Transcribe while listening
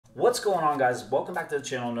What's going on, guys? Welcome back to the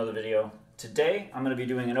channel, another video. Today I'm going to be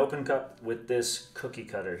doing an open cup with this cookie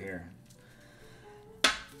cutter here.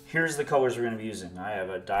 Here's the colors we're going to be using. I have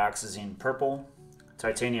a dioxazine purple,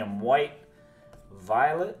 titanium white,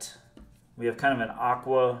 violet. We have kind of an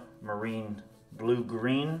aquamarine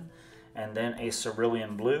blue-green, and then a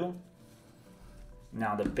cerulean blue.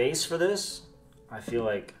 Now the base for this, I feel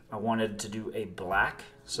like I wanted to do a black.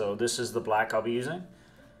 So this is the black I'll be using.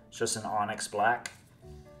 It's just an onyx black.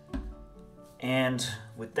 And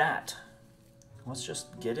with that, let's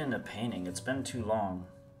just get into painting. It's been too long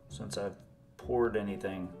since I've poured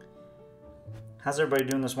anything. How's everybody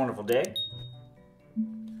doing this wonderful day?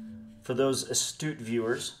 For those astute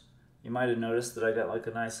viewers, you might have noticed that I got like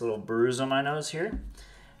a nice little bruise on my nose here.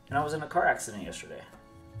 And I was in a car accident yesterday.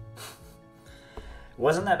 It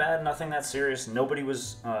wasn't that bad, nothing that serious. Nobody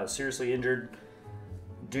was seriously injured.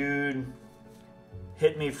 Dude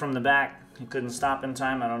hit me from the back. He couldn't stop in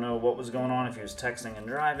time. I don't know what was going on, if he was texting and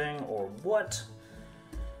driving or what.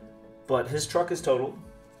 But his truck is totaled,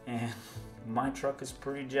 and my truck is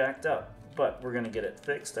pretty jacked up. But we're going to get it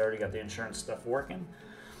fixed. I already got the insurance stuff working.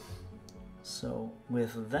 So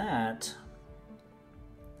with that,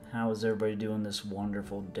 how is everybody doing this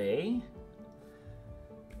wonderful day?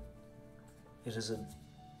 It is a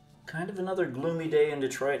kind of another gloomy day in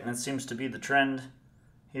Detroit, and it seems to be the trend.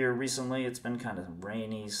 Here recently, it's been kind of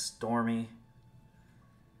rainy, stormy.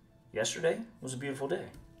 Yesterday was a beautiful day.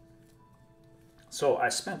 So I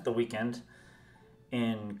spent the weekend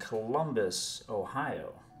in Columbus,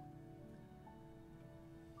 Ohio.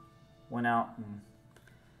 Went out and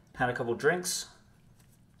had a couple drinks.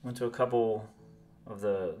 Went to a couple of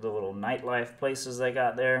the little nightlife places they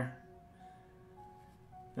got there.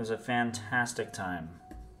 It was a fantastic time.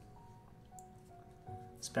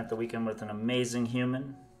 Spent the weekend with an amazing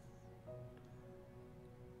human.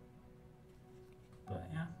 But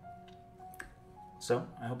yeah. So,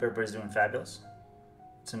 I hope everybody's doing fabulous.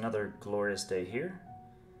 It's another glorious day here.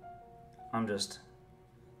 I'm just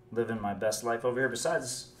living my best life over here,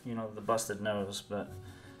 besides, you know, the busted nose, but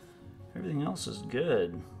everything else is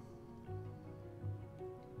good.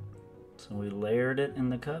 So we layered it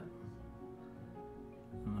in the cup.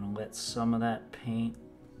 I'm gonna let some of that paint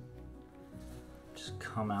just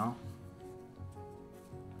come out.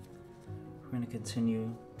 We're going to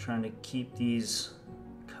continue trying to keep these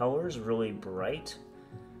colors really bright.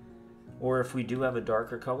 Or if we do have a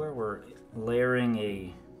darker color, we're layering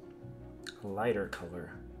a lighter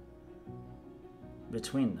color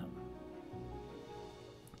between them.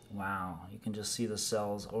 Wow, you can just see the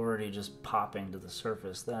cells already just popping to the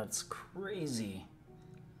surface. That's crazy.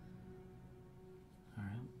 All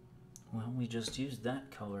right, well, we just used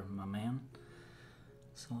that color, my man.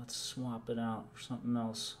 So let's swap it out for something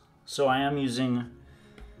else. So I am using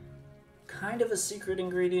kind of a secret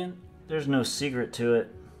ingredient. There's no secret to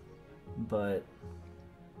it, but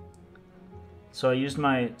so I used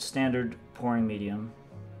my standard pouring medium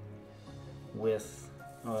with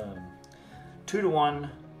 2-to-1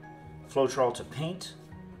 Floetrol to paint,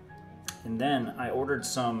 and then I ordered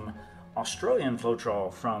some Australian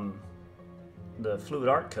Floetrol from the Fluid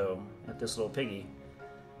Art Co. at this little piggy.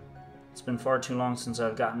 It's been far too long since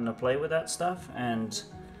I've gotten to play with that stuff, and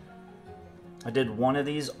I did one of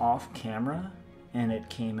these off camera and it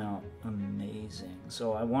came out amazing.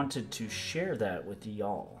 So I wanted to share that with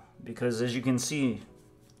y'all because, as you can see,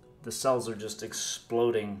 the cells are just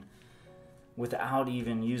exploding without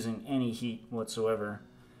even using any heat whatsoever.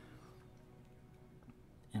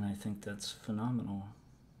 And I think that's phenomenal.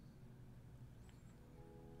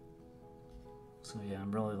 So yeah,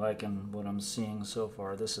 I'm really liking what I'm seeing so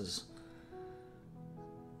far. This is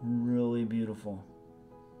really beautiful.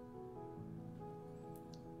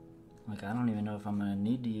 Like, I don't even know if I'm going to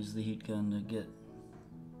need to use the heat gun to get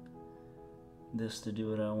this to do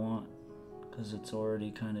what I want, because it's already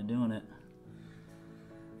kind of doing it.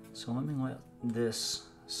 So let me let this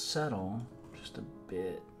settle just a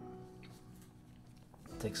bit.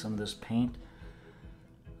 Take some of this paint.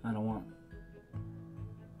 I don't want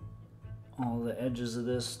all the edges of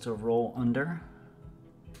this to roll under.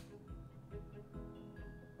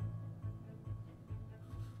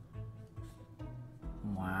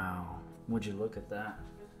 Wow, would you look at that?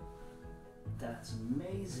 That's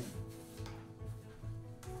amazing.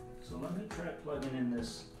 So let me try plugging in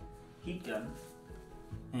this heat gun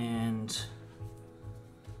and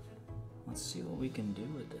let's see what we can do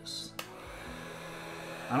with this.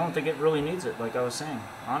 I don't think it really needs it, like I was saying,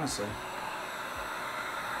 honestly.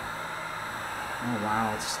 Oh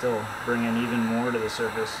wow, it's still bringing even more to the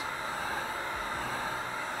surface.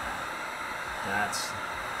 That's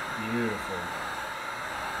beautiful.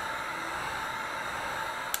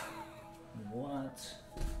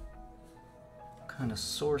 kind of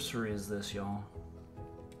sorcery is this, y'all?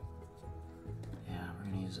 Yeah,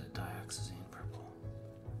 we're gonna use that dioxazine purple.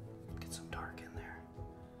 Get some dark in there.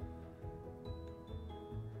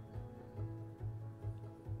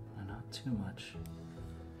 And not too much.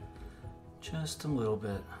 Just a little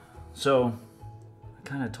bit. So, I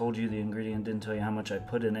kind of told you the ingredient, didn't tell you how much I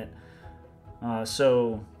put in it.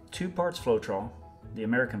 So, 2 parts Floetrol, the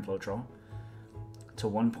American Floetrol, to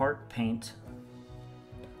 1 part paint,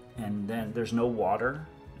 and then there's no water,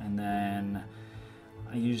 and then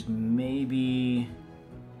I used maybe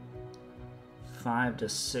 5 to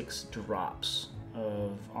 6 drops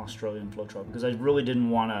of Australian Floetrol because I really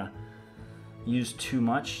didn't want to use too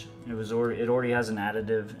much. It already has an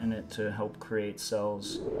additive in it to help create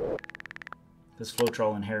cells. This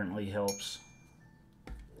Floetrol inherently helps.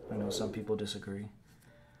 I know some people disagree,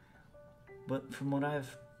 but from what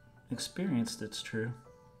I've experienced, it's true.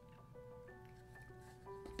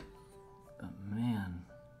 But man,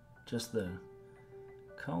 just the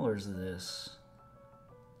colors of this,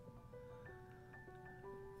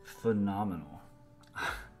 phenomenal.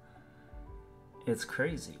 It's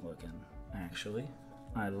crazy looking, actually.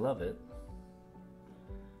 I love it.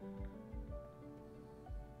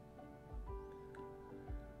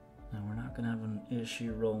 Now we're not gonna have an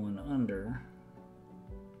issue rolling under.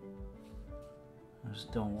 I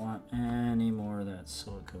just don't want any more of that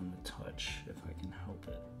silicone to touch if I can help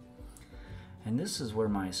it. And this is where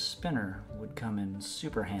my spinner would come in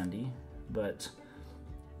super handy, but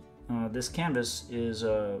this canvas is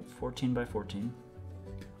 14 by 14.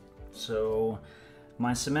 So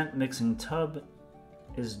my cement mixing tub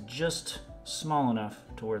is just small enough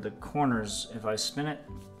to where the corners, if I spin it,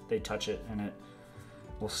 they touch it and it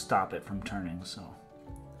will stop it from turning. So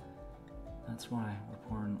that's why we're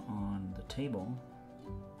pouring on the table.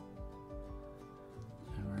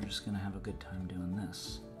 And we're just gonna have a good time doing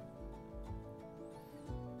this.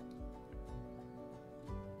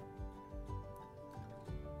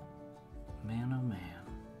 Man, oh man.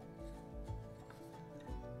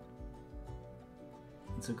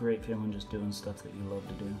 It's a great feeling just doing stuff that you love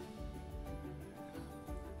to do.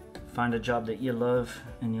 Find a job that you love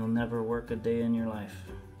and you'll never work a day in your life.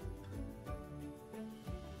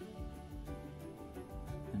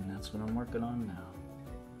 And that's what I'm working on now.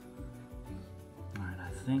 Alright,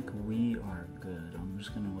 I think we are good. I'm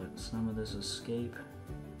just gonna let some of this escape.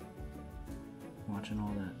 Watching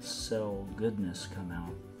all that cell goodness come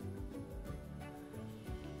out.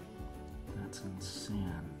 That's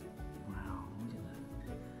insane. Wow, look at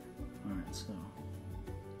that. Alright, so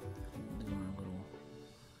we'll do our little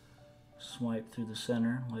swipe through the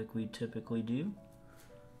center like we typically do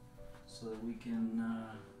so that we can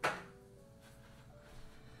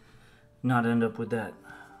not end up with that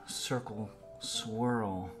circle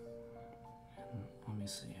swirl. And let me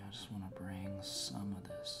see, I just want to bring some of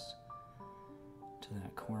this to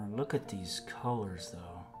that corner. Look at these colors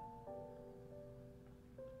though.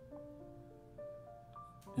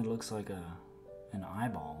 It looks like an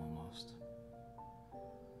eyeball almost.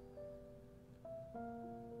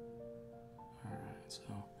 Alright, so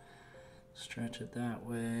stretch it that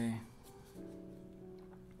way.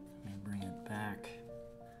 Let me bring it back.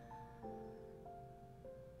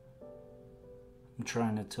 I'm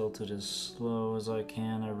trying to tilt it as slow as I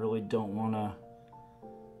can. I really don't want to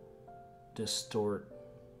distort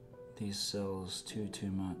these cells too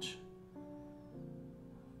much.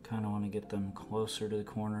 Kind of want to get them closer to the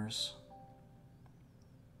corners.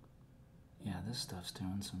 Yeah, this stuff's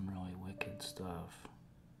doing some really wicked stuff.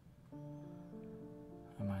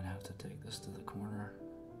 I might have to take this to the corner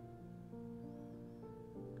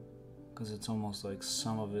because it's almost like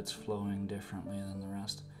some of it's flowing differently than the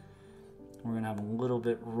rest. We're gonna have a little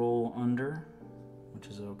bit roll under, which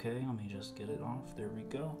is okay. Let me just get it off. There we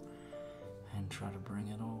go. And try to bring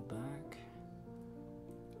it all back.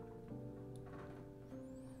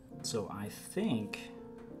 So I think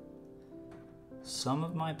some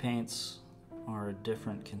of my paints are a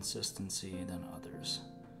different consistency than others.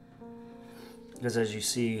 Because as you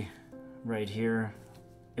see right here,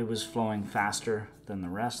 it was flowing faster than the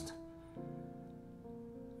rest.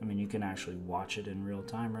 I mean, you can actually watch it in real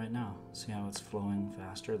time right now. See how it's flowing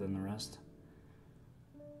faster than the rest?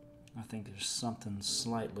 I think there's something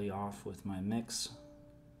slightly off with my mix.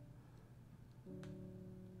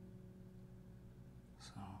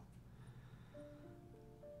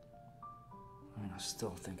 I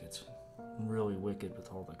still think it's really wicked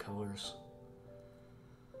with all the colors.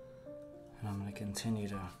 And I'm going to continue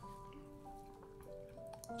to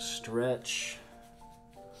stretch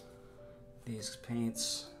these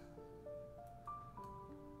paints.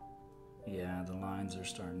 Yeah, the lines are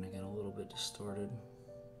starting to get a little bit distorted.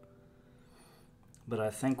 But I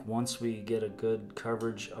think once we get a good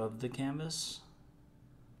coverage of the canvas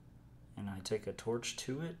and I take a torch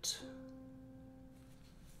to it,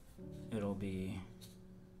 it'll be,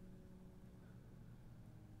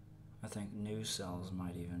 I think new cells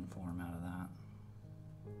might even form out of that.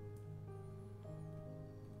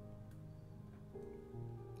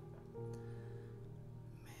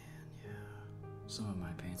 Man, yeah. Some of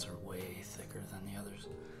my paints are way thicker than the others.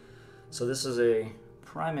 So this is a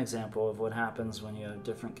prime example of what happens when you have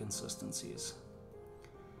different consistencies.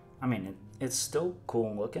 I mean, it's still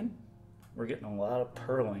cool looking. We're getting a lot of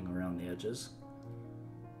purling around the edges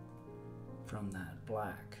from that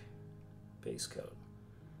black base coat.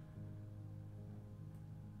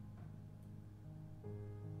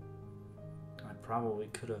 I probably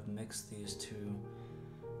could have mixed these two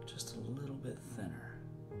just a little bit thinner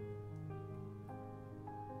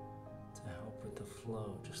to help with the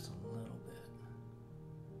flow just a little bit.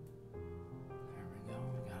 There we go,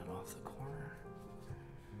 we got it off the corner.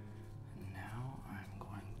 And now I'm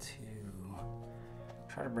going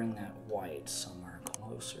to try to bring that white somewhere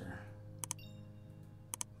closer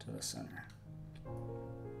to the center.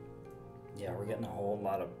 Yeah, we're getting a whole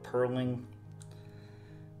lot of purling.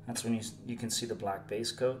 That's when you can see the black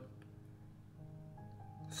base coat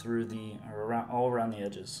through the, or around, all around the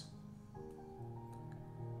edges.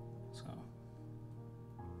 So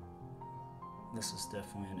this is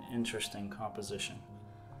definitely an interesting composition.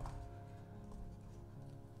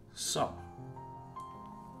 So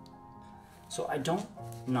I don't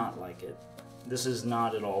not like it. This is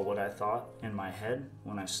not at all what I thought in my head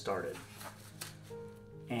when I started.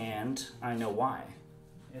 And I know why.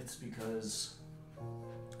 It's because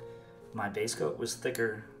my base coat was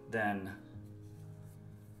thicker than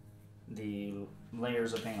the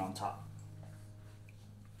layers of paint on top.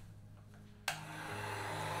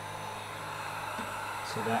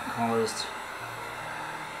 So that caused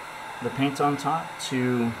the paint on top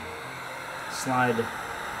to slide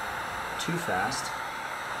too fast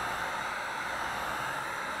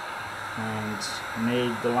and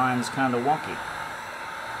made the lines kind of wonky.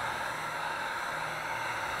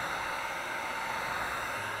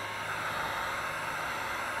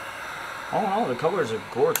 All in all, the colors are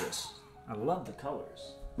gorgeous. I love the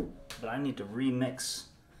colors, but I need to remix.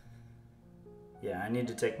 Yeah, I need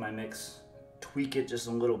to take my mix, tweak it just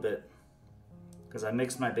a little bit, because I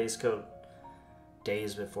mixed my base coat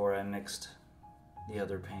days before I mixed the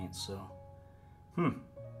other paints, so.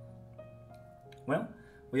 Well,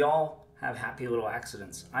 we all have happy little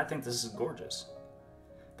accidents. I think this is gorgeous.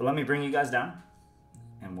 But let me bring you guys down,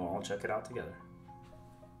 and we'll all check it out together.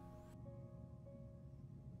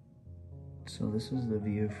 So this is the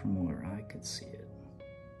view from where I could see it.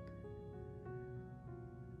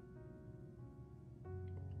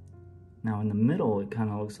 Now in the middle, it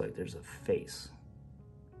kind of looks like there's a face,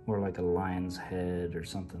 or like a lion's head or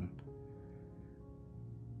something.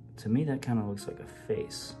 To me, that kind of looks like a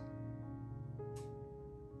face.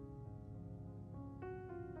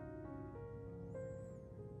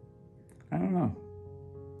 I don't know.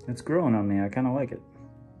 It's growing on me. I kind of like it.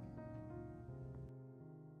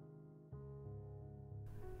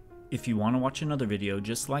 If you want to watch another video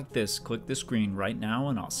just like this, click the screen right now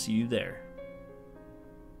and I'll see you there.